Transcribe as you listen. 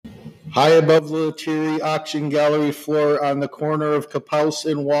High above the Lettieri auction gallery floor on the corner of Caphouse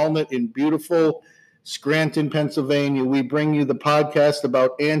and Walnut in beautiful Scranton, Pennsylvania, we bring you the podcast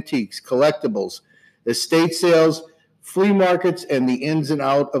about antiques, collectibles, estate sales, flea markets, and the ins and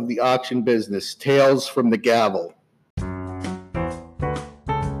out of the auction business. Tales from the Gavel.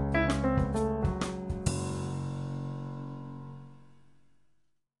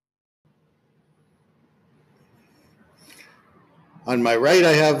 On my right,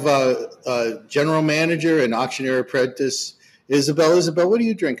 I have General Manager and Auctioneer Apprentice, Isabel. Isabel, what are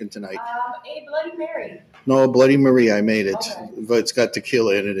you drinking tonight? A Bloody Mary. No, a Bloody Marie. I made it. Okay. But it's got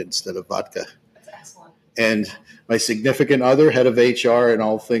tequila in it instead of vodka. That's excellent. And my significant other, head of HR and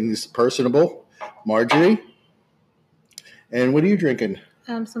all things personable, Marjorie. And what are you drinking?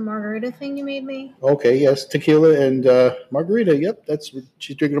 Some margarita thing you made me. Okay, yes, tequila and margarita. Yep,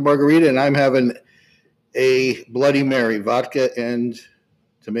 she's drinking a margarita, and I'm having a Bloody Mary, vodka and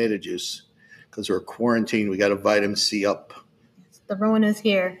tomato juice, because we're quarantined. We got a vitamin C up. The Rowan is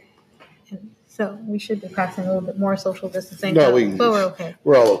here, and so we should be practicing a little bit more social distancing. No, but we're okay.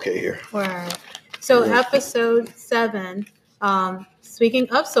 We're all okay here. We're all right. So episode 7. Speaking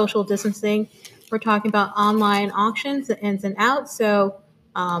of social distancing, we're talking about online auctions, the ins and outs. So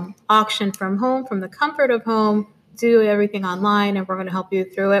auction from home, from the comfort of home, do everything online, and we're going to help you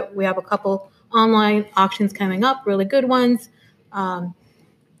through it. We have a couple online auctions coming up, really good ones.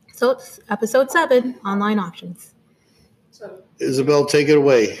 So it's episode 7, online auctions. So, Isabel, take it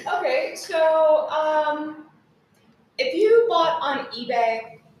away. okay, so if you bought on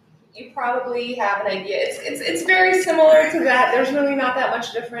eBay, you probably have an idea. It's very similar to that. There's really not that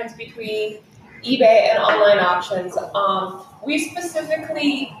much difference between eBay and online auctions. We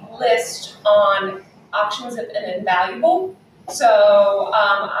specifically list on auctions and Invaluable. So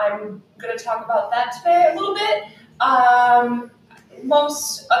I'm going to talk about that today a little bit.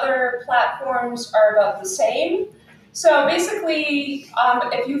 Most other platforms are about the same. So basically,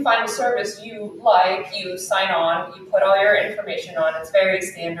 if you find a service you like, you sign on, you put all your information on. It's very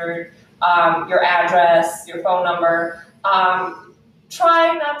standard, your address, your phone number.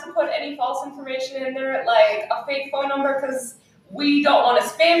 Try not to put any false information in there, like a fake phone number, because we don't want to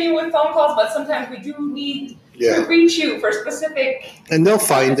spam you with phone calls, but sometimes we do need to reach you for specific and they'll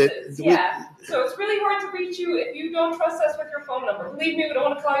find services. it. Yeah. So it's really hard to reach you if you don't trust us with your phone number. Believe me, we don't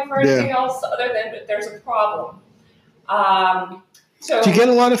want to call you for anything else other than that there's a problem. Do you get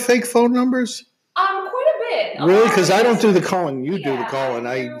a lot of fake phone numbers? Quite a bit. Really? Because I don't do the calling. You do the calling.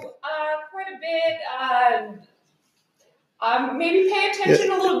 I do quite a bit. Maybe pay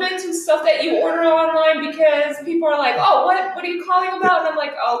attention a little bit to stuff that you order online, because people are like, oh, what are you calling about? And I'm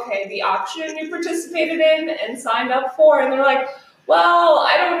like, okay, the auction you participated in and signed up for. And they're like, well,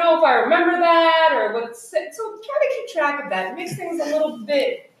 I don't know if I remember that or what's. So try to keep track of that. It makes things a little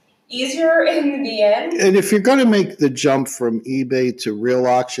bit easier in the end. And if you're going to make the jump from eBay to real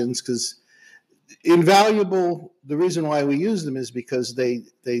auctions, because Invaluable, the reason why we use them is because they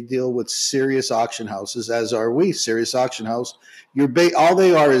deal with serious auction houses, as are we, serious auction house. All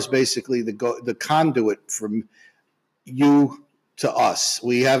they are is basically the conduit from you to us.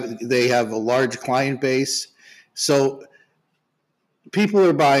 They have a large client base, so people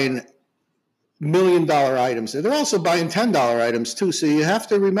are buying $1 million items. They're also buying $10 items too. So you have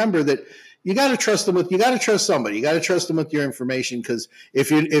to remember that you got to trust them you got to trust somebody. You got to trust them with your information, because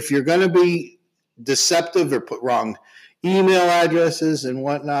if you're going to be deceptive or put wrong email addresses and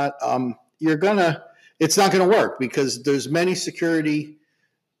whatnot, it's not going to work, because there's many security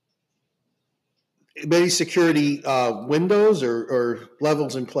windows or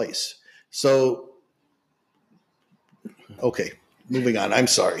levels in place. So, okay, moving on. I'm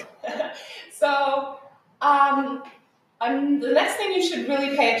sorry. So, the next thing you should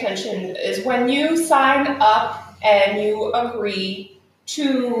really pay attention is when you sign up and you agree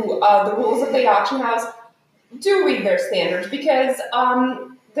to the rules of the auction house, do read their standards, because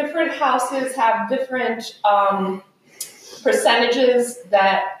different houses have different percentages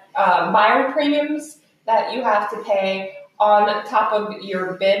that buyer premiums that you have to pay on top of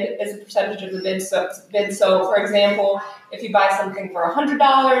your bid as a percentage of the bid. So, for example, if you buy something for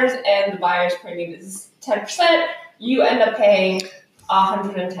 $100 and the buyer's premium is 10%, you end up paying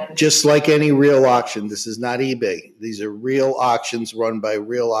 $110. Just like any real auction, this is not eBay. These are real auctions run by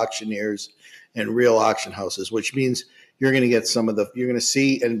real auctioneers and real auction houses, which means you're going to get you're going to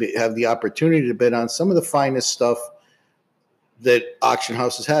see and have the opportunity to bid on some of the finest stuff that auction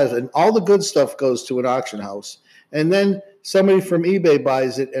houses have. And all the good stuff goes to an auction house. And then somebody from eBay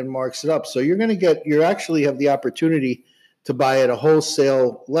buys it and marks it up. So you actually have the opportunity to buy at a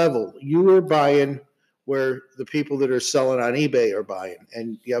wholesale level. You are buying where the people that are selling on eBay are buying,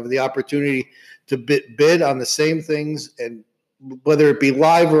 and you have the opportunity to bid on the same things, and whether it be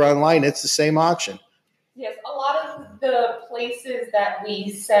live or online, it's the same auction. Yes, a lot of the places that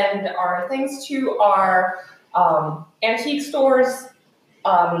we send our things to are antique stores,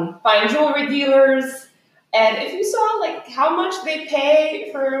 fine jewelry dealers, and if you saw like how much they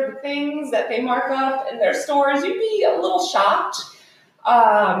pay for the things that they mark up in their stores, you'd be a little shocked.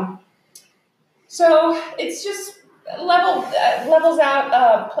 So it's just levels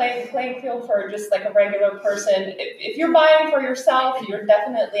out playing field for just like a regular person. If you're buying for yourself, you're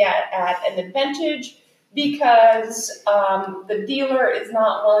definitely at an advantage because the dealer is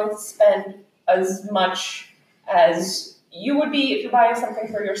not willing to spend as much as you would be if you're buying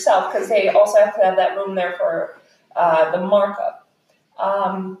something for yourself, because they also have to have that room there for the markup.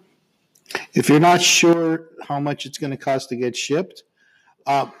 If you're not sure how much it's going to cost to get shipped,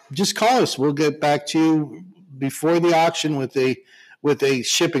 just call us. We'll get back to you before the auction with a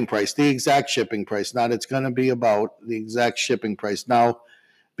shipping price, the exact shipping price. Not it's going to be about the exact shipping price. Now,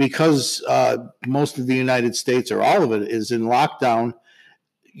 because most of the United States or all of it is in lockdown,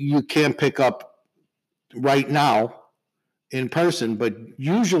 you can't pick up right now in person. But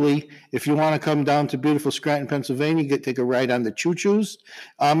usually, if you want to come down to beautiful Scranton, Pennsylvania, take a ride on the choo-choos,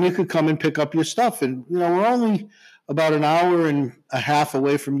 you could come and pick up your stuff. And, we're only about an hour and a half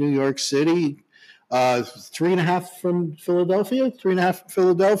away from New York City, 3.5 from Philadelphia,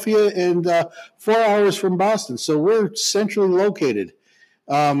 and 4 hours from Boston. So we're centrally located.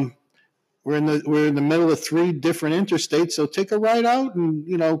 We're in the middle of 3 different interstates. So take a ride out and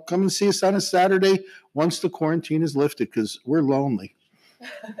come and see us on a Saturday once the quarantine is lifted, because we're lonely.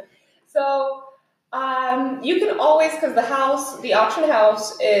 So you can always, because the auction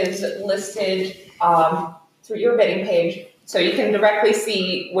house is listed through your bidding page, so you can directly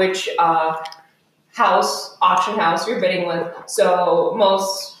see which auction house you're bidding with. So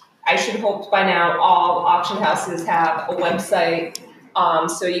I should hope by now, all auction houses have a website.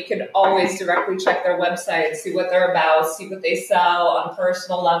 So you can always directly check their website, see what they're about, see what they sell on a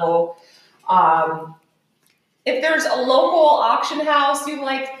personal level. If there's a local auction house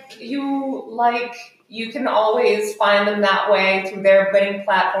you can always find them that way through their bidding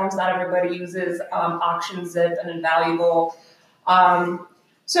platforms. Not everybody uses AuctionZip and Invaluable.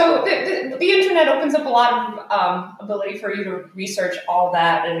 So the internet opens up a lot of ability for you to research all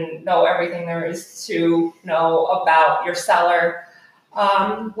that and know everything there is to know about your seller.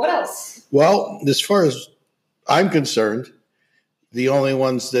 What else? Well, as far as I'm concerned, the only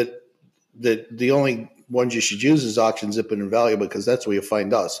ones you should use is AuctionZip and Invaluable, because that's where you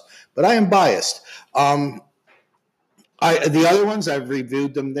find us. But I am biased. The other ones, I've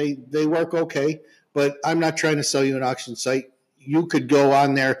reviewed them. They work okay, but I'm not trying to sell you an auction site. You could go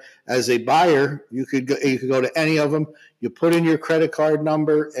on there as a buyer. You could go to any of them. You put in your credit card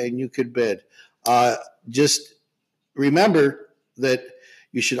number and you could bid. Just remember that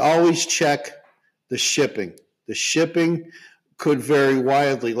you should always check the shipping. The shipping could vary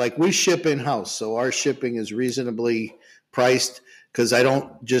wildly. Like, we ship in-house, so our shipping is reasonably priced, because I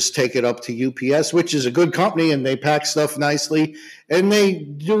don't just take it up to UPS, which is a good company, and they pack stuff nicely, and they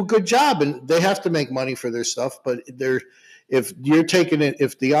do a good job, and they have to make money for their stuff. But if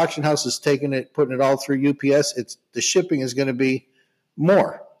the auction house is taking it, putting it all through UPS, the shipping is going to be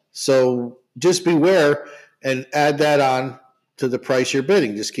more. So just beware and add that on to the price you're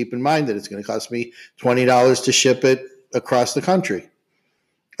bidding. Just keep in mind that it's going to cost me $20 to ship it across the country.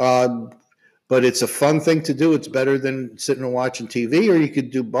 But it's a fun thing to do. It's better than sitting and watching TV, or you could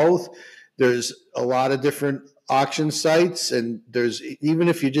do both. There's a lot of different auction sites, and even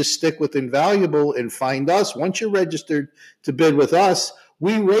if you just stick with Invaluable and find us, once you're registered to bid with us,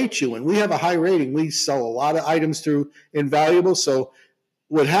 we rate you, and we have a high rating. We sell a lot of items through Invaluable. So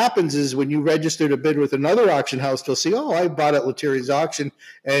what happens is, when you register to bid with another auction house, they'll see, I bought at Lettieri's auction,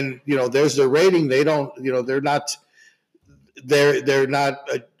 and there's their rating. They don't, they're not they're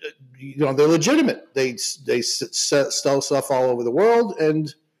legitimate. They sell stuff all over the world,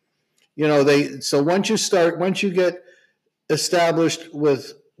 and so once you get established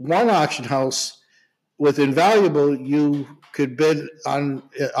with one auction house with Invaluable, you could bid on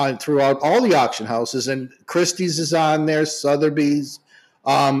throughout all the auction houses, and Christie's is on there, Sotheby's,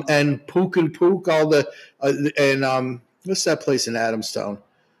 and Pook and Pook, all the and what's that place in Adamstown?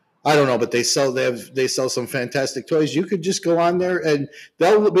 I don't know, but they sell some fantastic toys. You could just go on there, and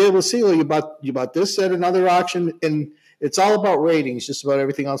they'll be able to see, you bought this at another auction, and it's all about ratings, just about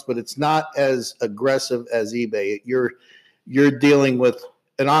everything else. But it's not as aggressive as eBay. You're dealing with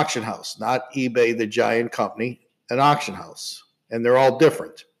an auction house, not eBay, the giant company, an auction house, and they're all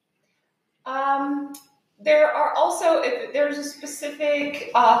different. There are also, if there's a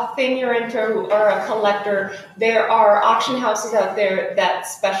specific thing you're into or a collector, there are auction houses out there that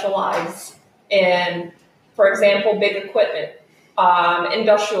specialize in, for example, big equipment,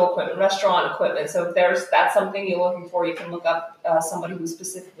 industrial equipment, restaurant equipment. So if that's something you're looking for, you can look up somebody who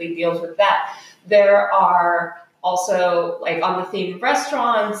specifically deals with that. There are also, like on the theme of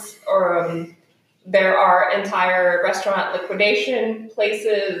restaurants, or there are entire restaurant liquidation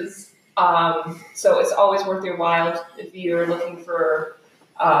places. So it's always worth your while if you're looking for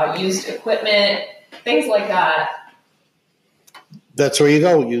used equipment, things like that. That's where you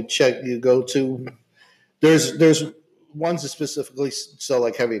go. You go to, there's ones that specifically sell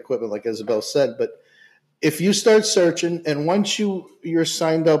like heavy equipment, like Isabel said, but if you start searching and once you're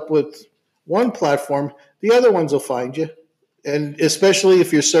signed up with one platform, the other ones will find you. And especially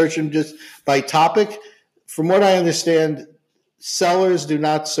if you're searching just by topic, from what I understand, sellers do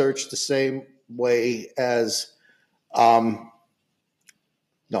not search the same way as,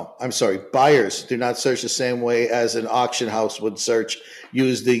 buyers do not search the same way as an auction house would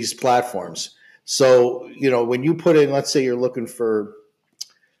use these platforms. So, when you put in, let's say you're looking for,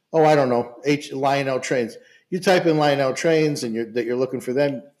 Lionel Trains. You type in Lionel Trains and that you're looking for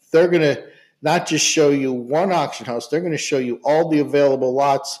them, they're going to not just show you one auction house, they're going to show you all the available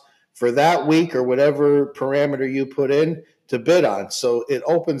lots for that week or whatever parameter you put in to bid on. So it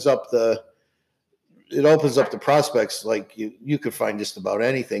opens up the prospects. Like you could find just about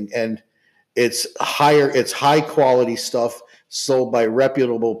anything, and it's high quality stuff sold by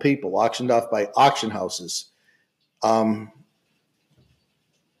reputable people, auctioned off by auction houses. That's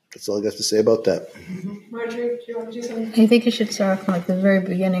all I got to say about that. Marjorie, do you want to do something? I think you should start from the very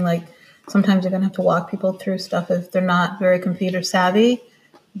beginning. Like sometimes you're gonna have to walk people through stuff if they're not very computer savvy.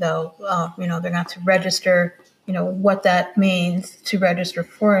 Though they're gonna have to register. What that means to register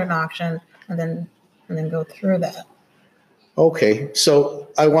for an auction, and then go through that. Okay, so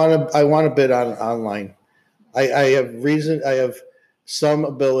I want to bid on online. I have some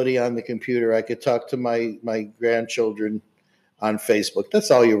ability on the computer. I could talk to my grandchildren on Facebook.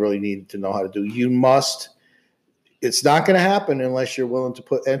 That's all you really need to know how to do. It's not going to happen unless you're willing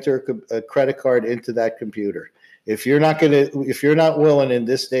to enter a credit card into that computer. If you're not willing in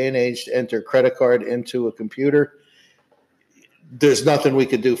this day and age to enter a credit card into a computer, there's nothing we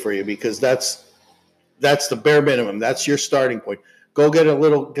could do for you, because that's the bare minimum. That's your starting point. Go get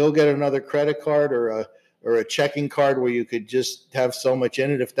another credit card or a checking card where you could just have so much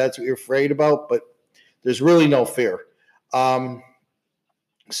in it if that's what you're afraid about, but there's really no fear.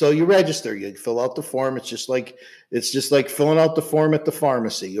 So you register, you fill out the form. It's just like filling out the form at the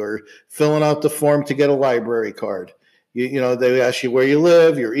pharmacy or filling out the form to get a library card. They ask you where you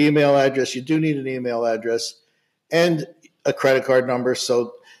live, your email address. You do need an email address and a credit card number.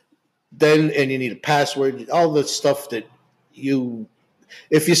 So and you need a password, all the stuff that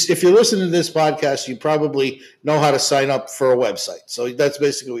if you're listening to this podcast, you probably know how to sign up for a website. So that's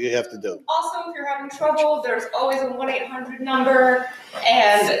basically what you have to do. Also, if you're having trouble, there's always a 1-800 number,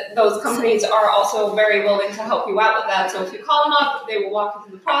 and those companies are also very willing to help you out with that. So if you call them up, they will walk you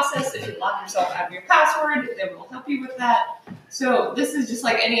through the process. If you lock yourself out of your password, they will help you with that. So this is just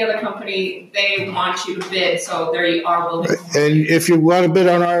like any other company. They want you to bid, so there you are willing. And if you want to bid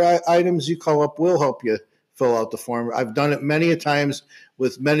on our items, you call up. We'll help you fill out the form. I've done it many a times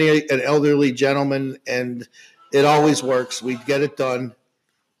with an elderly gentleman, and it always works. We get it done.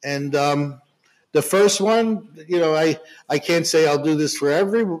 And the first one, I can't say I'll do this for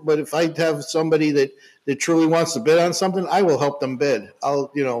but if I have somebody that truly wants to bid on something, I will help them bid.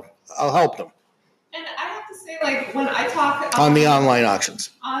 I'll help them. And I have to say, like, when I talk on the online auctions,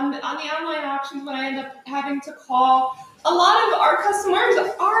 on the online auctions, when I end up having to call, a lot of our customers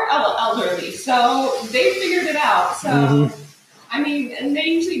are elderly, so they figured it out. So, I mean, and they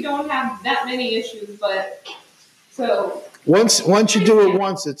usually don't have that many issues, but so once you do it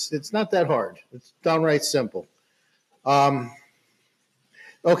once, it's not that hard. It's downright simple.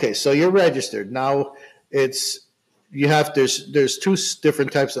 Okay, so you're registered now. There's two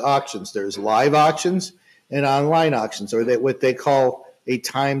different types of auctions. There's live auctions and online auctions, or what they call a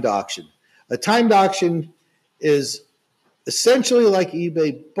timed auction. A timed auction is essentially like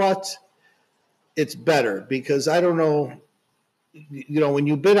eBay, but it's better because I don't know, when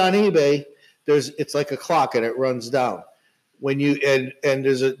you bid on eBay, it's like a clock and it runs down. When you and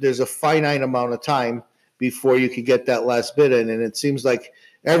there's a finite amount of time before you could get that last bid in, and it seems like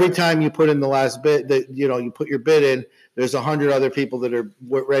every time you put in the last bid, that you put your bid in, there's 100 other people that are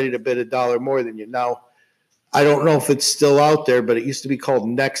ready to bid $1 more than you. Now, I don't know if it's still out there, but it used to be called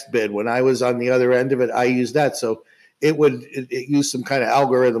Next Bid. When I was on the other end of it, I used that. So it used some kind of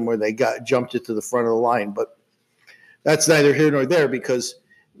algorithm where they jumped it to the front of the line. But that's neither here nor there, because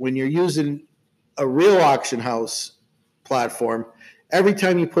when you're using a real auction house platform, every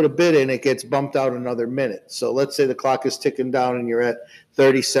time you put a bid in, it gets bumped out another minute. So let's say the clock is ticking down and you're at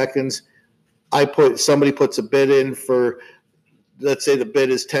 30 seconds. Somebody puts a bid in for, let's say the bid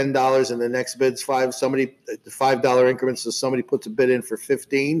is $10 and the next bid's $5. The $5 increments, so somebody puts a bid in for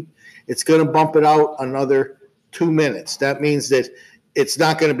 15. It's going to bump it out another 2 minutes. That means that it's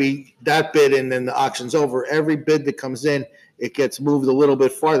not going to be that bid and then the auction's over. Every bid that comes in, it gets moved a little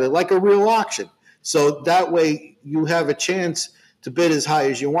bit farther, like a real auction. So that way you have a chance to bid as high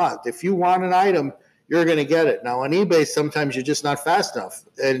as you want. If you want an item, you're going to get it. Now on eBay, sometimes you're just not fast enough,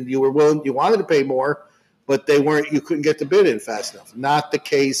 and you wanted to pay more, but you couldn't get the bid in fast enough. Not the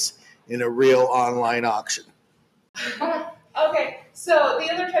case in a real online auction. Okay, so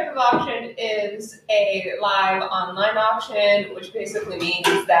the other type of auction is a live online auction, which basically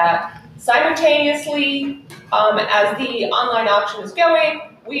means that simultaneously, as the online auction is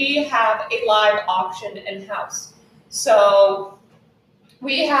going, we have a live auction in-house. So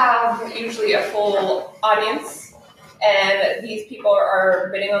we have usually a full audience, and these people are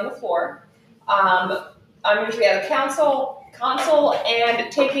bidding on the floor. I'm usually at a console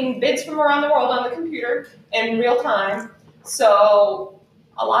and taking bids from around the world on the computer in real time. So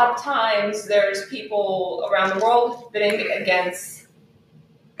a lot of times there's people around the world bidding against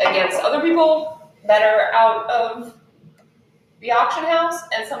other people that are out of the auction house,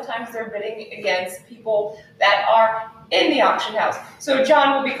 and sometimes they're bidding against people that are in the auction house. So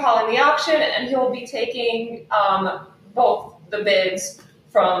John will be calling the auction, and he'll be taking both the bids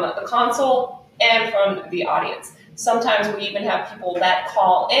from the console and from the audience. Sometimes we even have people that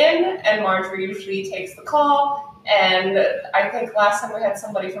call in, and Marjorie usually takes the call. And I think last time we had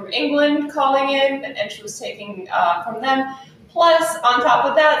somebody from England calling in, and she was taking from them. Plus, on top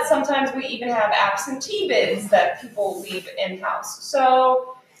of that, sometimes we even have absentee bids that people leave in-house.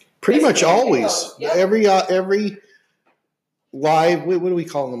 So pretty much always. Yep. Every live, what do we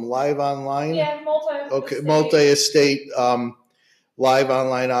call them? Live online? Yeah, multi-estate live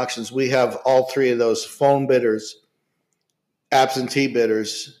online auctions. We have all three of those: phone bidders, absentee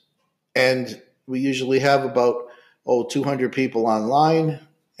bidders, and we usually have about 200 people online,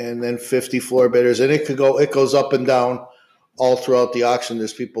 and then 50 floor bidders. And it goes up and down all throughout the auction.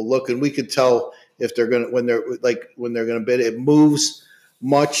 There's people looking. We could tell if they're going to, when they're going to bid. It moves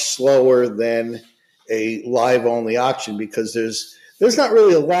much slower than a live only auction, because there's not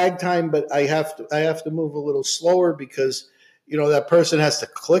really a lag time, but I have to move a little slower, because that person has to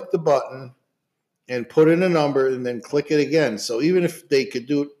click the button and put in a number and then click it again. So even if they could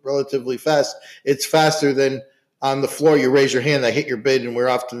do it relatively fast, it's faster than on the floor. You raise your hand, I hit your bid, and we're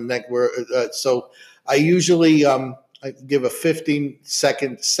off to the next. So I usually I give a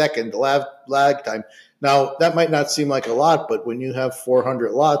 15-second lag time. Now, that might not seem like a lot, but when you have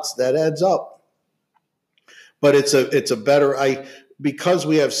 400 lots, that adds up. But it's a better, because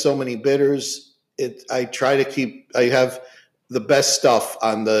we have so many bidders, I have the best stuff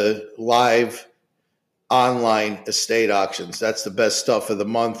on the live online estate auctions. That's the best stuff of the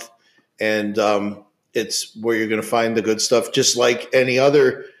month. And it's where you're going to find the good stuff, just like any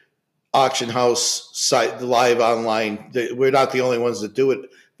other auction house site, live online. We're not the only ones that do it.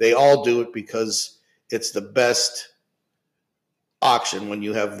 They all do it because it's the best auction when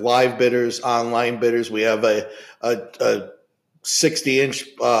you have live bidders, online bidders. We have a 60-inch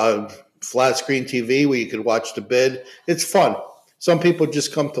flat screen TV where you can watch the bid. It's fun. Some people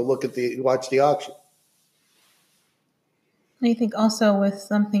just come to watch the auction. I think also with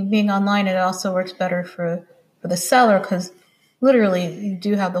something being online, it also works better for the seller, because literally you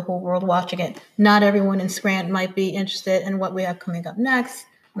do have the whole world watching it. Not everyone in Scranton might be interested in what we have coming up next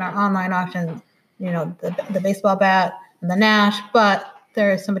in our online auction, the baseball bat and the Nash, but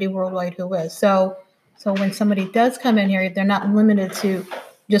there is somebody worldwide who is. So when somebody does come in here, they're not limited to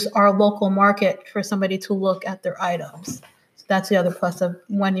just our local market for somebody to look at their items. So that's the other plus of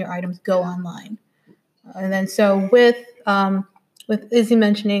when your items go online. And then so with Izzy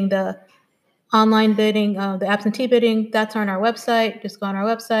mentioning the online bidding, the absentee bidding, that's on our website. Just go on our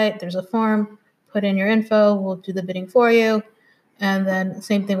website. There's a form. Put in your info. We'll do the bidding for you. And then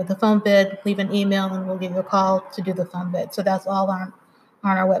same thing with the phone bid. Leave an email and we'll give you a call to do the phone bid. So that's all on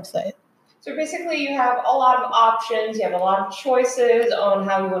our website. So basically you have a lot of options. You have a lot of choices on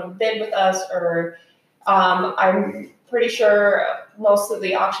how you want to bid with us, or I'm pretty sure most of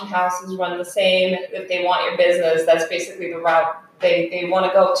the auction houses run the same. If they want your business, that's basically the route they want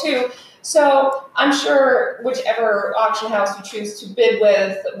to go to. So I'm sure whichever auction house you choose to bid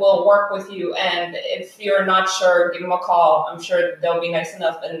with will work with you. And if you're not sure, give them a call. I'm sure they'll be nice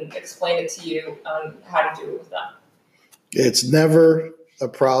enough and explain it to you on how to do it with them. It's never a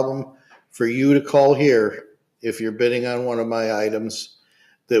problem for you to call here if you're bidding on one of my items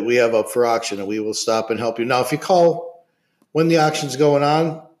that we have up for auction, and we will stop and help you. Now, if you call when the auction's going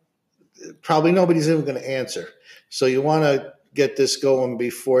on, probably nobody's even going to answer. So you want to get this going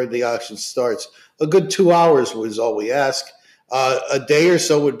before the auction starts. A good 2 hours was all we ask. A day or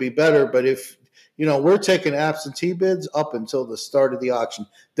so would be better, but if, we're taking absentee bids up until the start of the auction,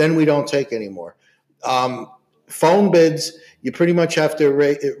 then we don't take any more. Phone bids, you pretty much have to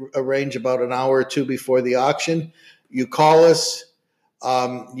arrange about an hour or two before the auction. You call us,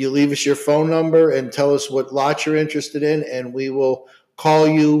 you leave us your phone number and tell us what lot you're interested in, and we will call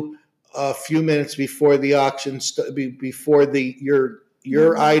you a few minutes before the auction, before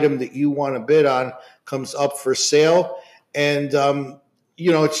your item that you want to bid on comes up for sale. And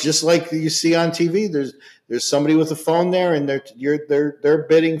it's just like you see on TV. There's somebody with a phone there, and they're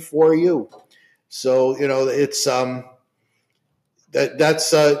bidding for you. So it's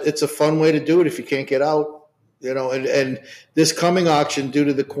it's a fun way to do it if you can't get out. And this coming auction, due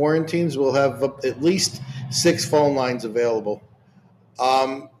to the quarantines, we'll have at least 6 phone lines available.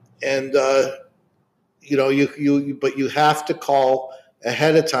 But you have to call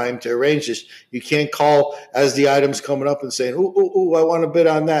ahead of time to arrange this. You can't call as the item's coming up and saying, "Ooh, I want to bid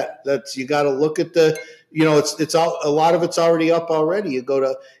on that." You got to look at the, it's all, a lot of it's already up already. You go to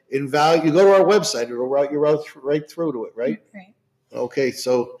our website, it'll route you right through to it, right? Right. Okay,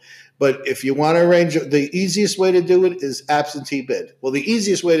 so, but if you want to arrange, the easiest way to do it is absentee bid. Well, the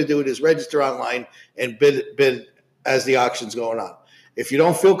easiest way to do it is register online and bid as the auction's going on. If you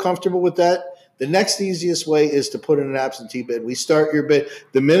don't feel comfortable with that, the next easiest way is to put in an absentee bid. We start your bid.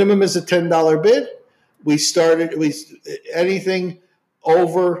 The minimum is a $10 bid. Anything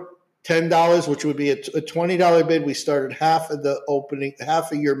over $10, which would be a $20 bid, we started half of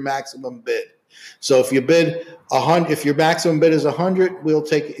your maximum bid. So if you bid 100, if your maximum bid is 100,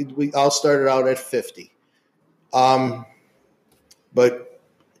 I'll start it out at 50. But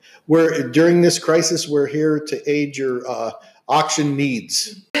during this crisis, we're here to aid your auction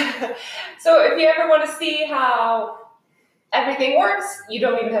needs. So if you ever want to see how everything works, you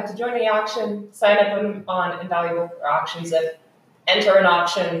don't even have to join the auction. Sign up on Invaluable Auctions and enter an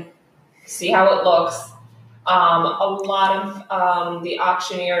auction, see how it looks. A lot of the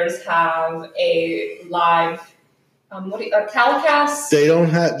auctioneers have a live a telecast. They don't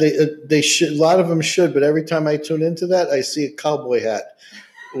have they should. A lot of them should, but every time I tune into that, I see a cowboy hat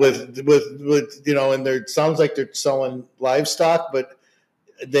with and it sounds like they're selling livestock, but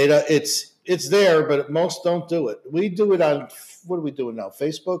they don't. It's there, but most don't do it. We do it on, what are we doing now?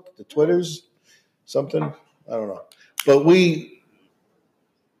 Facebook, the Twitters, something, I don't know, but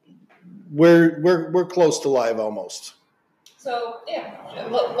we're close to live almost. So yeah,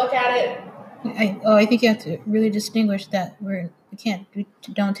 look at it. I think you have to really distinguish that we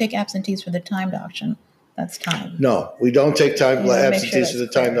don't take absentees for the timed auction. That's time. No, we don't take absentees for the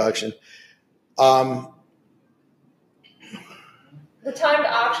timed auction. The timed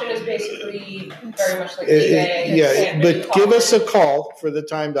auction is basically very much like eBay. Yeah, but give us a call for the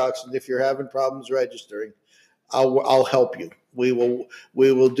timed auction if you're having problems registering. I'll help you. We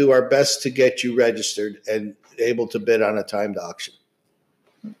will do our best to get you registered and able to bid on a timed auction.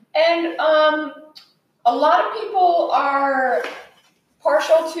 And a lot of people are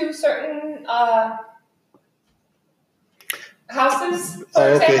partial to certain houses.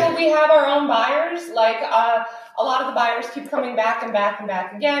 For example, we have our own buyers. Like a lot of the buyers keep coming back and back and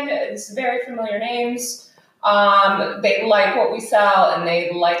back again. It's very familiar names. They like what we sell and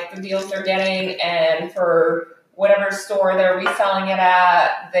they like the deals they're getting. And for whatever store they're reselling it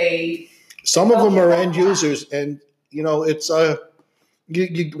at, some of them are end users, and it's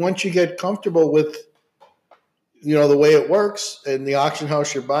once you get comfortable with the way it works and the auction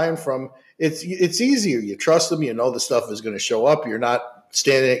house you're buying from, it's easier. You trust them. The stuff is going to show up. You're not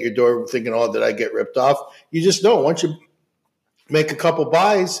standing at your door thinking, "Oh, did I get ripped off?" You just know. Once you make a couple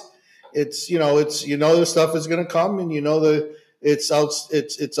buys, the stuff is going to come, and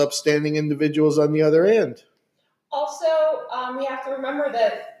it's upstanding individuals on the other end. Also, we have to remember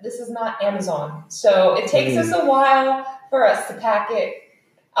that this is not Amazon, so it takes us a while for us to pack it.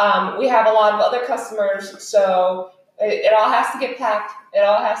 We have a lot of other customers, so it all has to get packed. It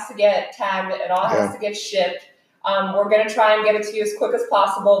all has to get tagged. It all has to get shipped. We're going to try and get it to you as quick as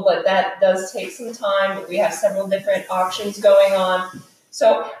possible, but that does take some time. We have several different auctions going on.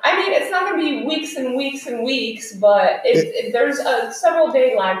 So, I mean, it's not going to be weeks and weeks and weeks, but there's a several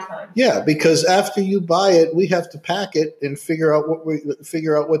day lag time. Yeah, because after you buy it, we have to pack it and figure out what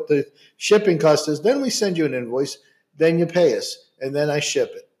the shipping cost is. Then we send you an invoice. Then you pay us, and then I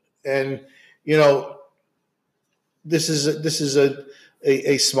ship it. And you know, this is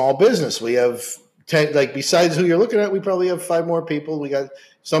a small business. We have 10, like besides who you're looking at, we probably have 5 more people. We got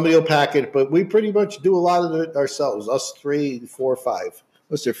somebody will pack it, but we pretty much do a lot of it ourselves. Us 3, 4, 5.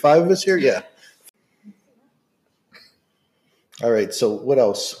 Was there 5 of us here? Yeah. All right. So what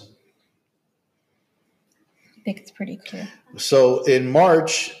else? I think it's pretty clear. So in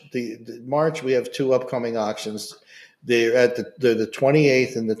March, March we have 2 upcoming auctions. They're at the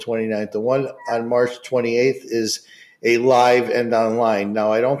 28th and the 29th. The one on March 28th is a live and online.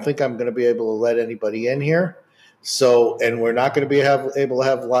 Now, I don't think I'm going to be able to let anybody in here. So, and we're not going to be able to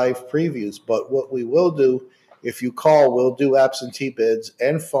have live previews. But what we will do, if you call, we'll do absentee bids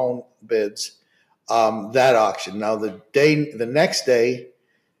and phone bids, that auction. Now, the next day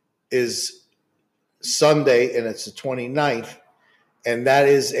is Sunday, and it's the 29th. And that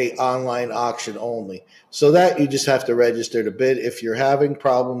is a online auction only. So that you just have to register to bid. If you're having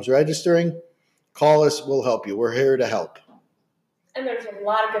problems registering, call us. We'll help you. We're here to help. And there's a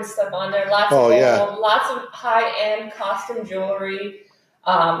lot of good stuff on there. Lots of high-end costume jewelry.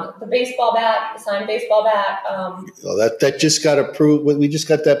 The baseball bat, the signed baseball bat. That just got approved. We just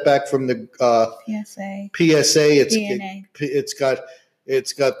got that back from the PSA. DNA.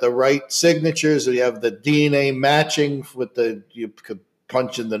 It's got the right signatures. We have the DNA matching with you could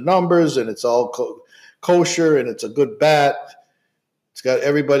punch in the numbers, and it's all kosher, and it's a good bat. It's got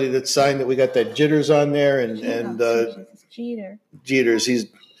everybody that signed it. We got that Jitters on there, and Jeters.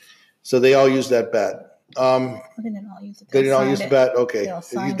 So they all use that bat. They didn't all use it. They didn't all use the bat. Okay,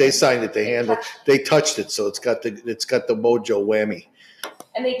 they signed it. They touched it, so it's got the mojo whammy.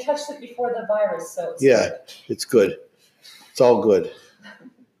 And they touched it before the virus, so it's good. It's all good.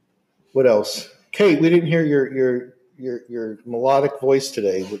 What else? Kate, we didn't hear your melodic voice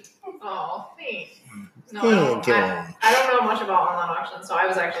today. Oh, thanks. No, I don't know much about online auctions, so I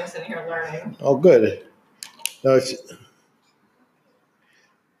was actually sitting here learning. Oh, good. No,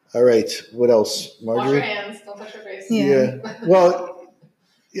 all right. What else, Marjorie? Wash your hands. Don't touch your face. Yeah. Well,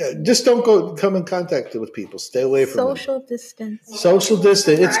 yeah. Just don't come in contact with people. Stay away from them. Social distance. Social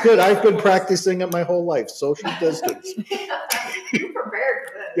distance. It's good. I've been practicing it my whole life. Social distance. You prepared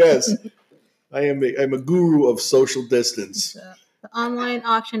for this. Yes. I'm a guru of social distance. The online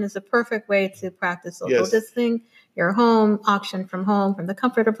auction is a perfect way to practice social distancing. Your home, auction from the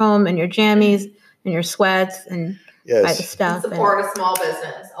comfort of home, and your jammies and your sweats and buy the stuff. And support a small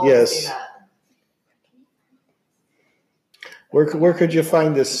business. Always do that. Where could you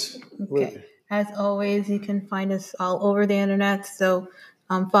find this? Okay. As always, you can find us all over the internet. So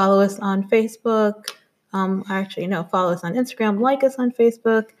follow us on Facebook. Follow us on Instagram. Like us on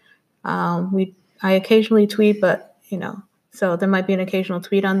Facebook. I occasionally tweet, but so there might be an occasional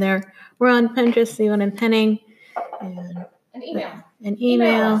tweet on there. We're on Pinterest, Steven and Penning. And email.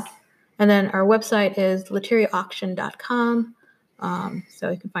 Email. And then our website is lateriaauction.com. So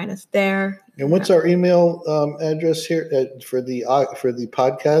you can find us there. And what's our email address here for the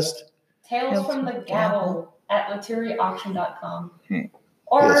podcast? Tales from the Gavel at lateriaauction.com.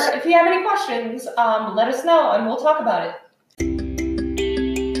 Or if you have any questions, let us know and we'll talk about it.